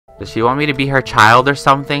Does she want me to be her child or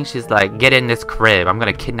something? She's like, get in this crib. I'm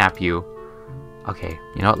gonna kidnap you. Okay,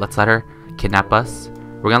 you know what? Let's let her kidnap us.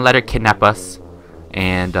 We're gonna let her kidnap us.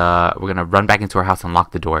 And we're gonna run back into our house and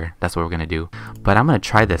lock the door. That's what we're gonna do. But I'm gonna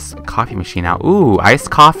try this coffee machine out. Ooh,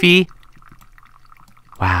 iced coffee.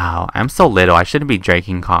 Wow, I'm so little. I shouldn't be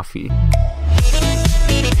drinking coffee.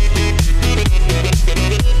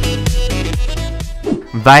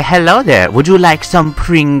 Why, hello there. Would you like some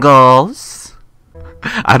Pringles?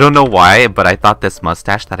 I don't know why, but I thought this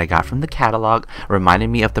mustache that I got from the catalog reminded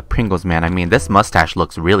me of the Pringles man. I mean, this mustache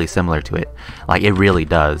looks really similar to it. Like, it really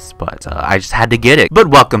does, but I just had to get it. But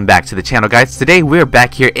welcome back to the channel, guys. Today, we're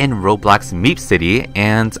back here in Roblox Meep City,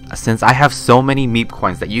 and since I have so many Meep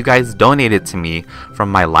coins that you guys donated to me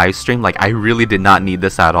from my live stream, like, I really did not need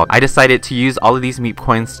this at all. I decided to use all of these Meep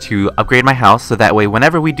coins to upgrade my house, so that way,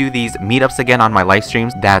 whenever we do these meetups again on my live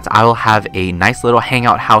streams, that I will have a nice little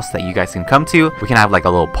hangout house that you guys can come to. We can have like a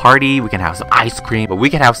little party, we can have some ice cream, but we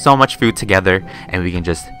can have so much food together and we can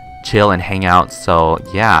just chill and hang out. So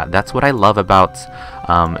yeah, that's what I love about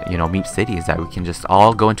you know, Meep City, is that we can just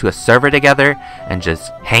all go into a server together and just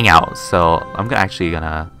hang out. So I'm actually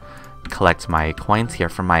gonna collect my coins here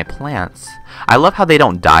from my plants. I love how they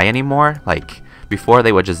don't die anymore. Like before,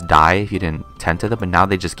 they would just die if you didn't tend to them, but now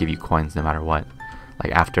they just give you coins no matter what,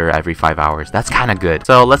 like after every 5 hours. That's kind of good.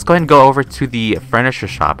 So let's go ahead and go over to the furniture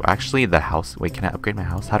shop. Actually, the house. Wait, can I upgrade my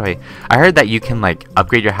house? How do I heard that you can like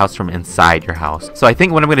upgrade your house from inside your house. So I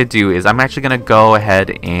think what I'm going to do is I'm actually going to go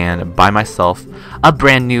ahead and buy myself a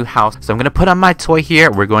brand new house. So I'm going to put on my toy here.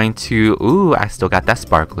 We're going to, ooh, I still got that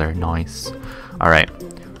sparkler. Nice. All right.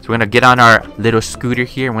 So we're going to get on our little scooter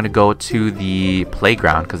here. I'm going to go to the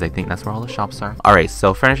playground because I think that's where all the shops are. Alright,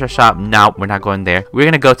 so furniture shop. No, we're not going there. We're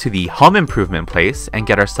going to go to the home improvement place and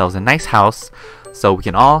get ourselves a nice house so we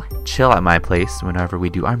can all chill at my place whenever we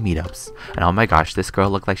do our meetups. And oh my gosh, this girl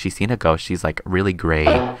looked like she's seen a ghost. She's like really gray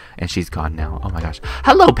and she's gone now. Oh my gosh.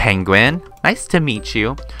 Hello, penguin. Nice to meet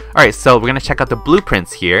you. Alright, so we're going to check out the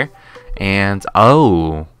blueprints here. And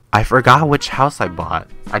oh, I forgot which house I bought.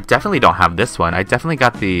 I definitely don't have this one. I definitely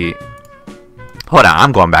got the... Hold on,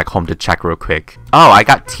 I'm going back home to check real quick. Oh, I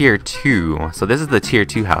got tier 2. So this is the tier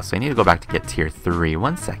 2 house. So I need to go back to get tier 3.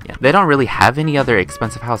 1 second. They don't really have any other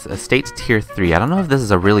expensive house. Estate's tier 3. I don't know if this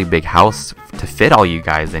is a really big house to fit all you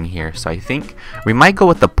guys in here. So I think we might go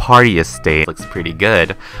with the party estate. Looks pretty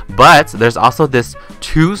good. But there's also this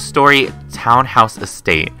 2-story townhouse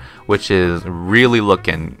estate, which is really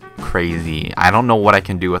looking crazy. I don't know what I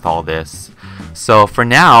can do with all this. So for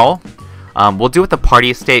now, we'll do with the party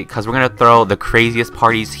estate because we're going to throw the craziest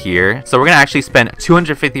parties here. So we're going to actually spend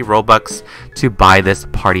 250 Robux to buy this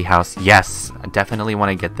party house. Yes, I definitely want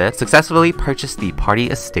to get this. Successfully purchase the party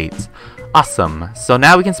estate. Awesome. So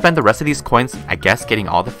now we can spend the rest of these coins, I guess, getting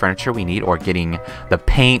all the furniture we need, or getting the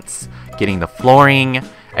paints, getting the flooring,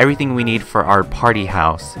 everything we need for our party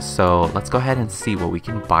house. So let's go ahead and see what we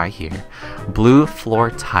can buy here. Blue floor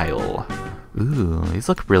tile. Ooh, these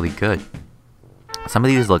look really good. Some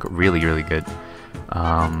of these look really good.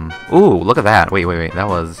 Ooh, look at that. Wait. That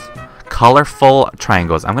was colorful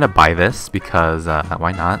triangles. I'm gonna buy this because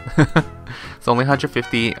why not? It's only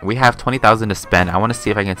 150. We have 20,000 to spend. I want to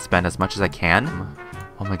see if I can spend as much as I can.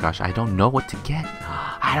 Oh my gosh, I don't know what to get.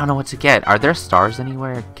 I don't know what to get. Are there stars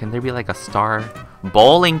anywhere? Can there be like a star?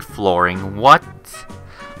 Bowling flooring. What?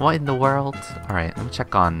 What in the world? Alright, let me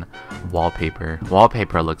check on wallpaper.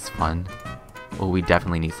 Wallpaper looks fun. Oh, we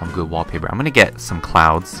definitely need some good wallpaper. I'm gonna get some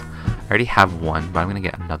clouds. I already have one, but I'm gonna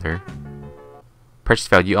get another. Purchase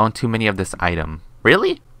failed. You own too many of this item.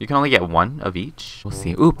 Really? You can only get one of each? We'll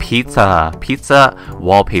see. Ooh, pizza. Pizza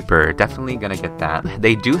wallpaper. Definitely gonna get that.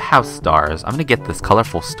 They do have stars. I'm gonna get this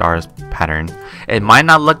colorful stars pattern. It might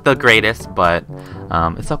not look the greatest, but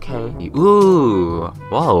it's okay. Ooh.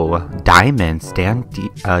 Whoa. Diamonds. Dan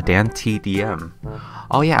TDM.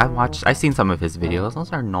 Oh yeah, I've seen some of his videos.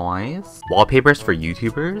 Those are nice. Wallpapers for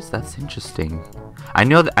YouTubers? That's interesting. I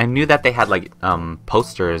knew that they had like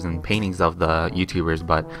posters and paintings of the YouTubers,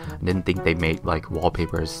 but I didn't think they made like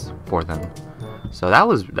wallpapers for them. So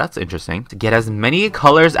that's interesting. To get as many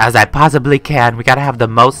colors as I possibly can, we gotta have the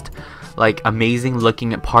most like amazing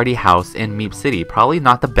looking party house in Meep City. Probably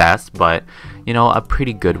not the best, but you know, a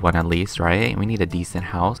pretty good one at least, right? We need a decent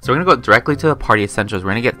house. So we're gonna go directly to the party essentials.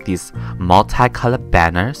 We're gonna get these multicolored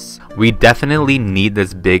banners. We definitely need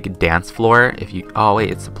this big dance floor. If you, oh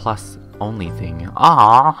wait, it's a plus only thing.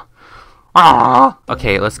 Ah.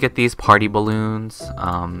 Okay, let's get these party balloons.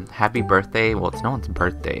 Happy birthday. Well, it's no one's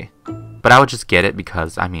birthday, but I would just get it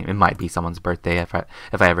because I mean it might be someone's birthday if I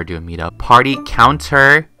ever do a meetup. Party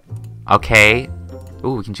counter. Okay.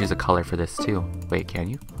 Ooh, we can choose a color for this too. Wait, can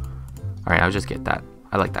you? Alright, I'll just get that.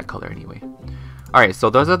 I like that color anyway. Alright, so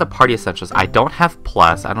those are the party essentials. I don't have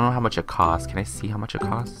plus. I don't know how much it costs. Can I see how much it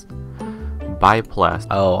costs? Buy plus.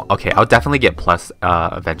 Oh, okay. I'll definitely get plus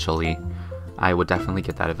eventually. I would definitely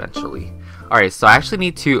get that eventually. Alright, so I actually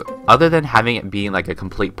need to, other than having it being like a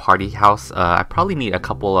complete party house, I probably need a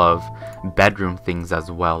couple of bedroom things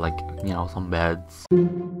as well. Like, you know, some beds.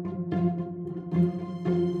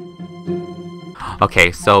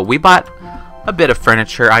 Okay, so we bought a bit of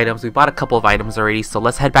furniture items. We bought a couple of items already, so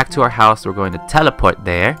let's head back to our house. We're going to teleport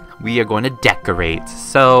there. We are going to decorate.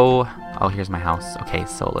 So, oh, here's my house. Okay,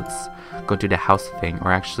 so let's go to the house thing.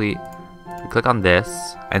 Or actually, we click on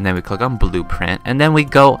this, and then we click on blueprint, and then we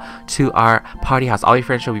go to our party house. All your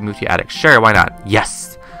furniture will be moved to your attic. Sure, why not?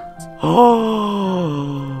 Yes!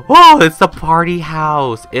 Oh, it's a party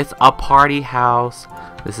house. It's a party house.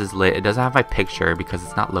 This is lit. It doesn't have my picture because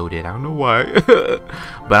it's not loaded. I don't know why.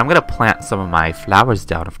 But I'm gonna plant some of my flowers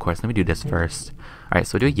down, of course. Let me do this first. Alright,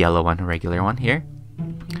 so we'll do a yellow one, a regular one here.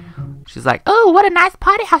 She's like, oh, what a nice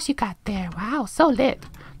party house you got there. Wow, so lit.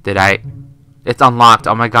 Did I? It's unlocked.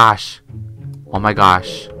 Oh my gosh. Oh my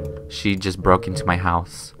gosh. She just broke into my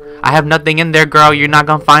house. I have nothing in there, girl. You're not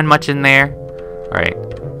gonna find much in there. Alright.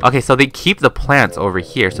 Okay, so they keep the plants over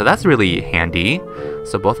here, so that's really handy.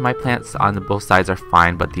 So both of my plants on both sides are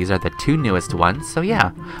fine, but these are the two newest ones, so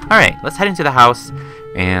yeah. Alright, let's head into the house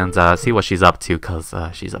and see what she's up to, because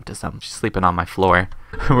she's up to something. She's sleeping on my floor.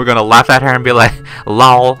 We're gonna laugh at her and be like,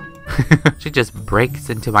 lol. She just breaks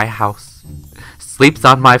into my house, sleeps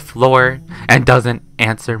on my floor, and doesn't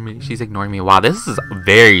answer me. She's ignoring me. Wow, this is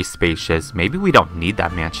very spacious. Maybe we don't need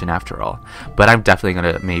that mansion after all, but I'm definitely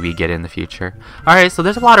gonna maybe get in the future. Alright, so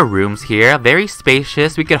there's a lot of rooms here. Very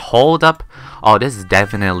spacious. We could hold up. Oh, this is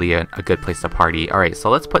definitely a good place to party. Alright, so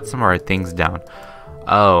let's put some of our things down.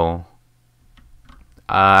 Oh.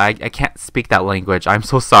 I can't speak that language. I'm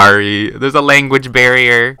so sorry. There's a language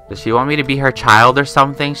barrier. Does she want me to be her child or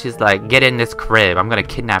something? She's like, get in this crib. I'm gonna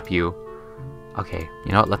kidnap you. Okay,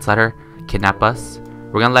 you know what? Let's let her kidnap us.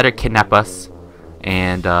 We're gonna let her kidnap us.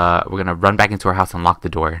 And we're gonna run back into our house and lock the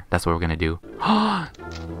door. That's what we're gonna do.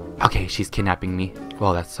 Okay, she's kidnapping me.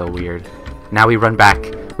 Whoa, that's so weird. Now we run back.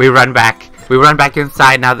 We run back. We run back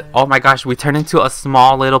inside. Now, oh my gosh, we turn into a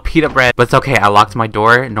small little pita bread. But it's okay. I locked my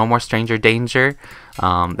door. No more stranger danger.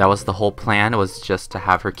 That was the whole plan. It was just to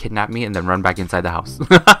have her kidnap me and then run back inside the house.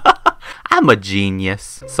 I'm a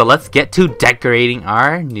genius. So let's get to decorating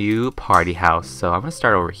our new party house. So I'm gonna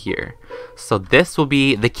start over here. So this will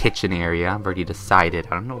be the kitchen area. I've already decided.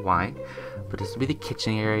 I don't know why, but this will be the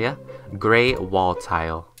kitchen area. Gray wall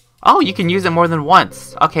tile. Oh, you can use it more than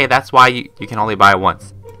once. Okay, that's why you can only buy it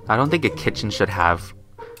once. I don't think a kitchen should have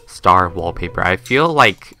star wallpaper. I feel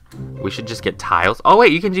like we should just get tiles. Oh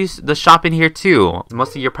wait, you can use the shop in here too.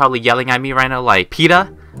 Most of you are probably yelling at me right now like,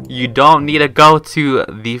 Peta, you don't need to go to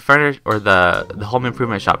the furniture or the home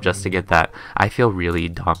improvement shop just to get that. I feel really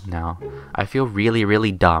dumb now. I feel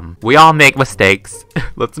really dumb. We all make mistakes.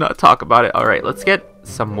 Let's not talk about it. Alright, let's get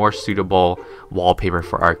some more suitable wallpaper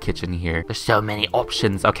for our kitchen here. There's so many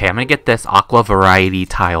options. Okay, I'm gonna get this aqua variety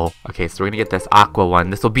tile. Okay, so we're gonna get this aqua one.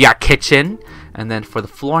 This will be our kitchen. And then for the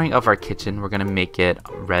flooring of our kitchen, we're gonna make it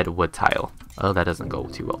red wood tile. Oh, that doesn't go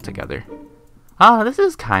too well together. Oh, this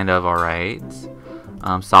is kind of alright.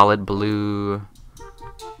 Solid blue.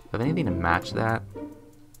 Have anything to match that?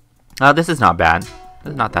 This is not bad.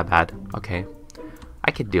 This is not that bad. Okay. I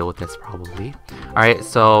could deal with this probably. Alright,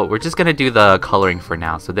 so we're just gonna do the coloring for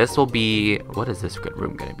now. So this will be, what is this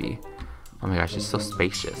room gonna be? Oh my gosh, it's so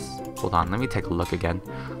spacious. Hold on, let me take a look again.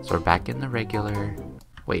 So we're back in the regular.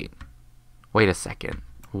 Wait a second.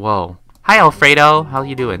 Whoa. Hi Alfredo, how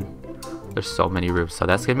you doing? There's so many rooms. So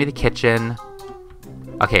that's gonna be the kitchen.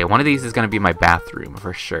 Okay, one of these is gonna be my bathroom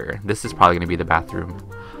for sure. This is probably gonna be the bathroom.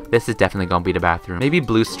 This is definitely gonna be the bathroom. Maybe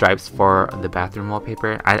blue stripes for the bathroom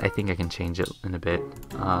wallpaper. I think I can change it in a bit.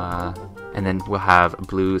 And then we'll have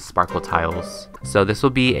blue sparkle tiles. So this will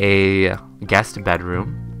be a guest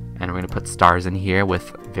bedroom. And we're gonna put stars in here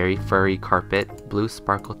with very furry carpet, blue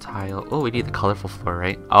sparkle tile. Oh, we need the colorful floor,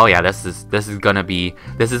 right? Oh yeah, this is gonna be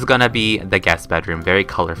the guest bedroom. Very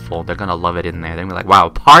colorful. They're gonna love it in there. They're gonna be like, wow,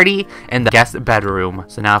 party in the guest bedroom.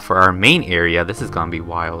 So now for our main area, this is gonna be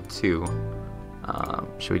wild too.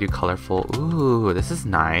 Should we do colorful? Ooh, this is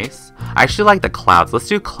nice. I actually like the clouds. Let's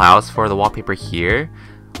do clouds for the wallpaper here.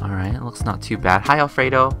 Alright, it looks not too bad. Hi,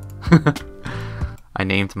 Alfredo. I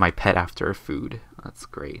named my pet after a food. That's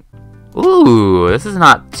great. Ooh, this is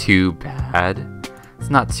not too bad. It's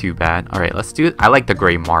not too bad. Alright, let's do it. I like the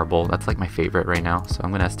gray marble. That's like my favorite right now. So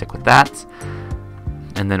I'm going to stick with that.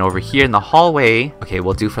 And then over here in the hallway, okay,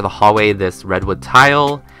 we'll do for the hallway this redwood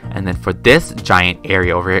tile. And then for this giant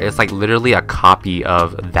area over here, it's like literally a copy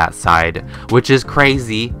of that side, which is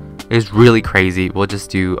crazy. It's really crazy. We'll just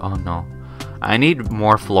do, oh no, I need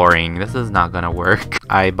more flooring. This is not gonna work.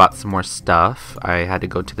 I bought some more stuff. I had to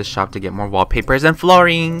go to the shop to get more wallpapers and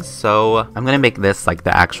flooring. So I'm gonna make this like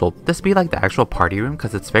the actual, this be like the actual party room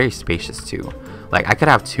because it's very spacious too. Like I could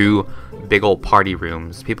have two big old party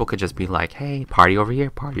rooms. People could just be like, hey, party over here,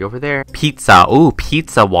 party over there. Pizza. Ooh,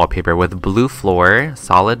 pizza wallpaper with blue floor,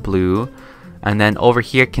 solid blue. And then over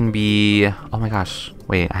here can be, oh my gosh,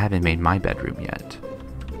 wait, I haven't made my bedroom yet.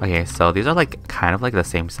 Okay, so these are like kind of like the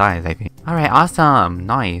same size, I think. All right, awesome,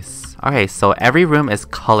 nice. Okay, so every room is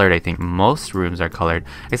colored, I think. Most rooms are colored,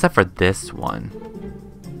 except for this one.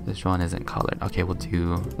 This one isn't colored. Okay, we'll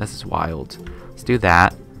do, this is wild. Let's do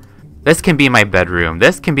that. This can be my bedroom.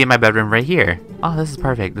 This can be my bedroom right here. Oh, this is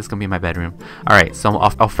perfect. This can be my bedroom. All right, so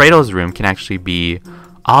Alfredo's room can actually be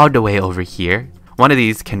all the way over here. One of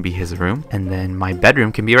these can be his room, and then my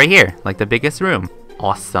bedroom can be right here, like the biggest room.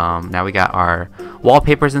 Awesome. Now we got our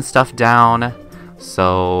wallpapers and stuff down.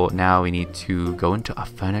 So now we need to go into our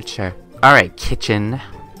furniture. All right, kitchen.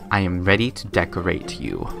 I am ready to decorate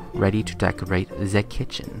you. Ready to decorate the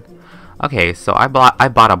kitchen. Okay, so I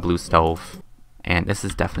bought a blue stove. And this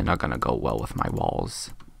is definitely not gonna go well with my walls,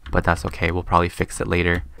 but that's okay, we'll probably fix it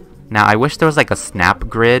later. Now I wish there was like a snap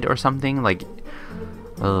grid or something, like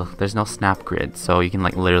there's no snap grid, so you can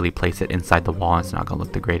like literally place it inside the wall and it's not gonna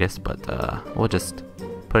look the greatest, but we'll just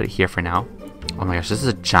put it here for now. Oh my gosh, this is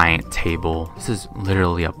a giant table. This is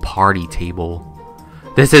literally a party table.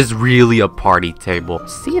 This is really a party table.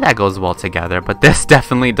 See, that goes well together, but this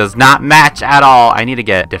definitely does not match at all. I need to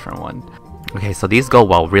get a different one. Okay, so these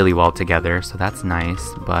go really well together, so that's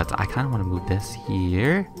nice, but I kind of want to move this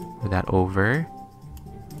here, move that over,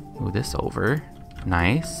 move this over.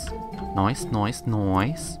 Nice. Nice, nice,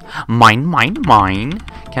 nice. Mine.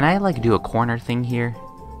 Can I like do a corner thing here?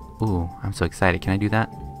 Ooh, I'm so excited. Can I do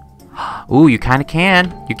that? Ooh, you kind of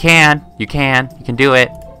can. You can do it.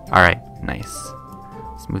 All right, nice.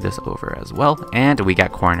 Let's move this over as well, and we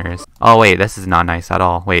got corners. Oh wait, this is not nice at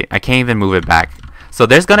all. Wait, I can't even move it back. So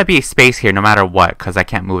there's gonna be space here no matter what, because I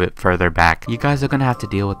can't move it further back. You guys are gonna have to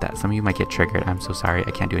deal with that. Some of you might get triggered. I'm so sorry.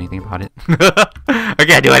 I can't do anything about it. I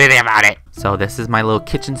can't do anything about it. So this is my little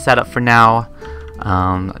kitchen setup for now.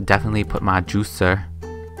 Definitely put my juicer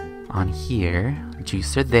on here.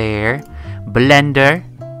 Juicer there. Blender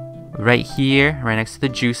right here, right next to the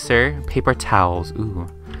juicer. Paper towels. Ooh.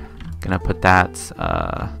 Gonna put that,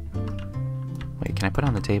 wait, can I put it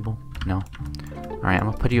on the table? No. Alright, I'm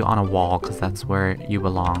gonna put you on a wall because that's where you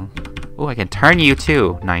belong. Oh, I can turn you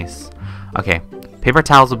too. Nice. Okay, paper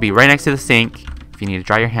towels will be right next to the sink if you need to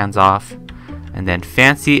dry your hands off. And then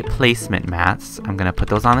fancy placement mats. I'm gonna put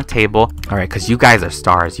those on the table. Alright, because you guys are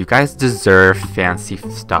stars. You guys deserve fancy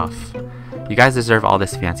stuff. You guys deserve all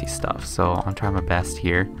this fancy stuff. So I'm trying my best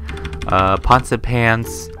here. Pots and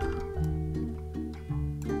pans.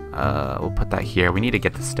 We'll put that here. We need to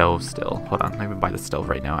get the stove still. Hold on, let me buy the stove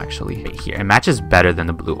right now actually. Right here. It matches better than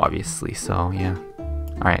the blue obviously, so yeah.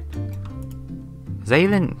 Alright. Is that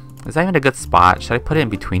even a good spot? Should I put it in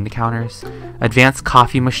between the counters? Advanced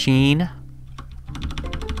coffee machine.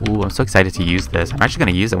 Ooh, I'm so excited to use this. I'm actually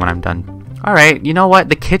gonna use it when I'm done. Alright, you know what?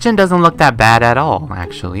 The kitchen doesn't look that bad at all,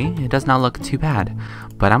 actually. It does not look too bad.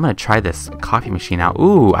 But I'm gonna try this coffee machine out.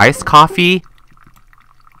 Ooh, iced coffee.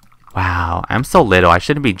 Wow, I'm so little. I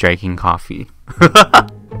shouldn't be drinking coffee.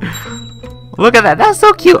 Look at that. That's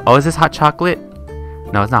so cute. Oh, is this hot chocolate?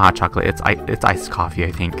 No, it's not hot chocolate. It's iced coffee,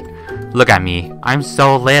 I think. Look at me. I'm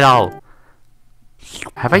so little.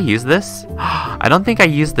 Have I used this? I don't think I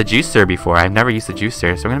used the juicer before. I've never used the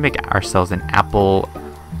juicer. So we're going to make ourselves an apple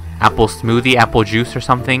smoothie, apple juice or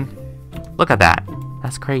something. Look at that.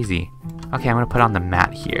 That's crazy. Okay, I'm going to put on the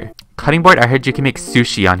mat here. Cutting board, I heard you can make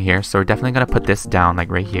sushi on here, so we're definitely gonna put this down like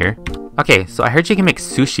right here. Okay, so I heard you can make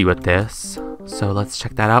sushi with this, so let's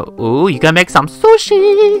check that out. Ooh, you can make some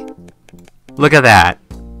sushi! Look at that.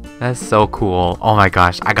 That's so cool. Oh my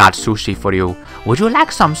gosh, I got sushi for you. Would you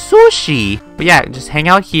like some sushi? But yeah, just hang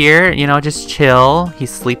out here, you know, just chill. He's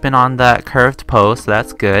sleeping on the curved post, so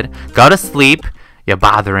that's good. Go to sleep. You're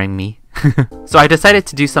bothering me. So I decided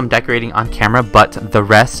to do some decorating on camera, but the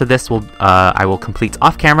rest of this I will complete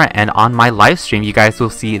off camera, and on my live stream you guys will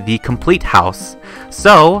see the complete house.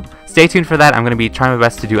 So stay tuned for that. I'm going to be trying my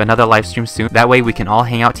best to do another live stream soon. That way we can all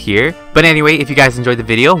hang out here. But anyway, if you guys enjoyed the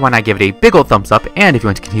video, why not give it a big old thumbs up? And if you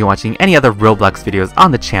want to continue watching any other Roblox videos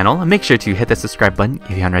on the channel, make sure to hit the subscribe button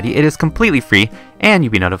if you haven't already. It is completely free, and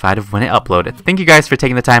you'll be notified of when it uploads. Thank you guys for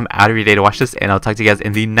taking the time out of your day to watch this, and I'll talk to you guys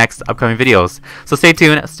in the next upcoming videos. So stay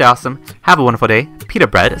tuned, stay awesome, have a wonderful day. Peter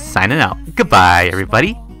Bread signing out. Goodbye,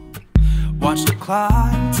 everybody. Watch the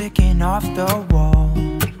clock ticking off the wall,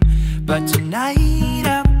 but tonight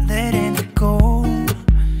I'm letting it go.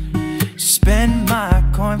 Spend my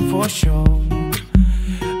coin for sure.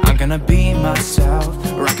 I'm gonna be myself,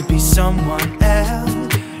 or I could be someone else.